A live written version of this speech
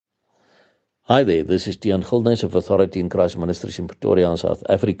Hi there, this is Tian Gilnes of Authority in Christ Ministries in Pretoria, South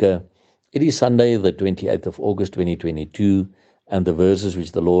Africa. It is Sunday, the 28th of August, 2022, and the verses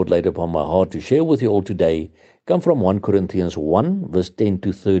which the Lord laid upon my heart to share with you all today come from 1 Corinthians 1, verse 10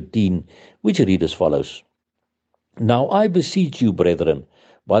 to 13, which read as follows. Now I beseech you, brethren,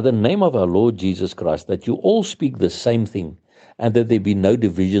 by the name of our Lord Jesus Christ, that you all speak the same thing, and that there be no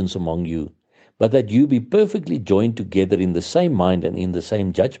divisions among you, but that you be perfectly joined together in the same mind and in the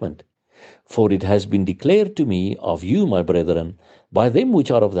same judgment. For it has been declared to me of you, my brethren, by them which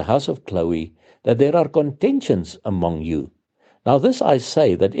are of the house of Chloe, that there are contentions among you. Now this I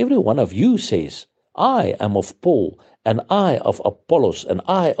say, that every one of you says, I am of Paul, and I of Apollos, and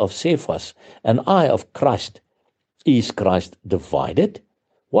I of Cephas, and I of Christ. Is Christ divided?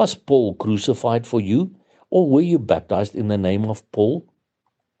 Was Paul crucified for you? Or were you baptized in the name of Paul?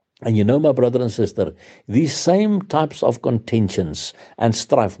 And you know, my brother and sister, these same types of contentions and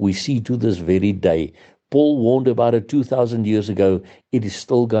strife we see to this very day. Paul warned about it 2,000 years ago. It is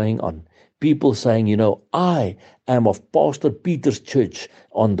still going on. People saying, I am of Pastor Peter's church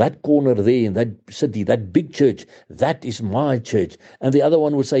on that corner there in that city, that big church. That is my church. And the other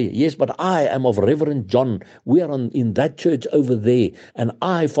one would say, yes, but I am of Reverend John. We are in that church over there. And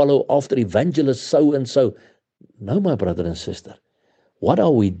I follow after evangelist so and so. No, my brother and sister. What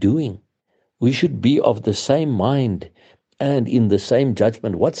are we doing? We should be of the same mind and in the same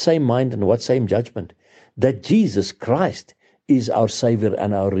judgment. What same mind and what same judgment? That Jesus Christ is our Savior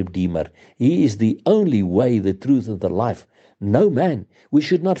and our Redeemer. He is the only way, the truth, and the life. No man. We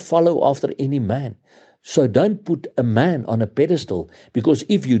should not follow after any man. So don't put a man on a pedestal, because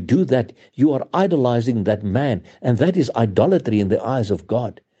if you do that, you are idolizing that man, and that is idolatry in the eyes of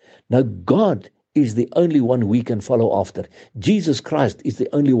God. Now, God is the only one we can follow after. Jesus Christ is the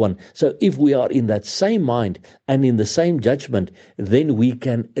only one. So if we are in that same mind and in the same judgment, then we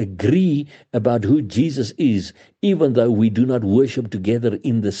can agree about who Jesus is, even though we do not worship together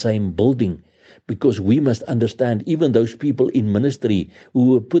in the same building. Because we must understand, even those people in ministry who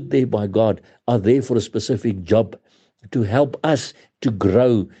were put there by God are there for a specific job, to help us to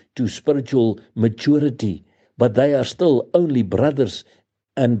grow to spiritual maturity. But they are still only brothers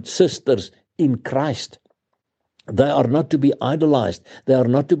and sisters in Christ. They are not to be idolized. They are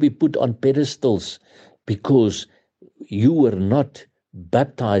not to be put on pedestals, because you were not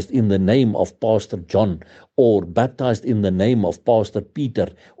baptized in the name of Pastor John, or baptized in the name of Pastor Peter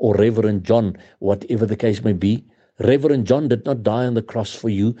or Reverend John, whatever the case may be. Reverend John did not die on the cross for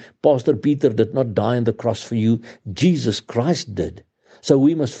you. Pastor Peter did not die on the cross for you. Jesus Christ did. So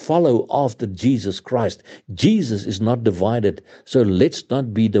we must follow after Jesus Christ. Jesus is not divided. So let's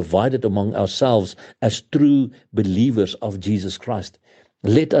not be divided among ourselves as true believers of Jesus Christ.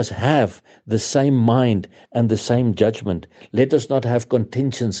 Let us have the same mind and the same judgment. Let us not have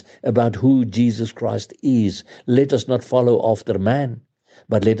contentions about who Jesus Christ is. Let us not follow after man,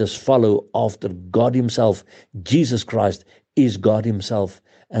 but let us follow after God himself. Jesus Christ is God himself.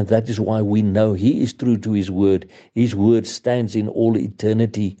 And that is why we know he is true to his word. His word stands in all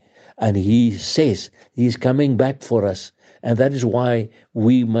eternity. And he says he is coming back for us. And that is why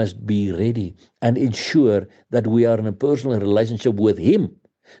we must be ready and ensure that we are in a personal relationship with him.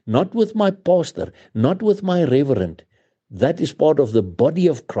 Not with my pastor, not with my reverend. That is part of the body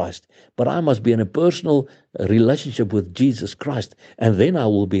of Christ. But I must be in a personal relationship with Jesus Christ. And then I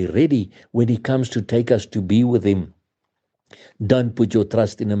will be ready when he comes to take us to be with him. Don't put your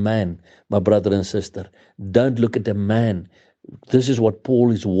trust in a man, my brother and sister. Don't look at a man. This is what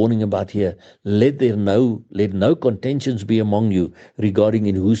Paul is warning about here. Let no contentions be among you regarding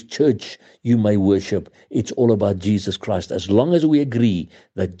in whose church you may worship. It's all about Jesus Christ. As long as we agree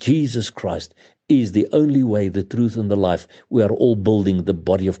that Jesus Christ is the only way, the truth, and the life, we are all building the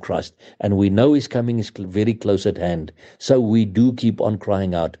body of Christ. And we know his coming is very close at hand. So we do keep on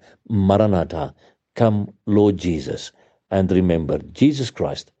crying out, Maranatha, come Lord Jesus. And remember, Jesus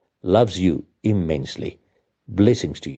Christ loves you immensely. Blessings to you.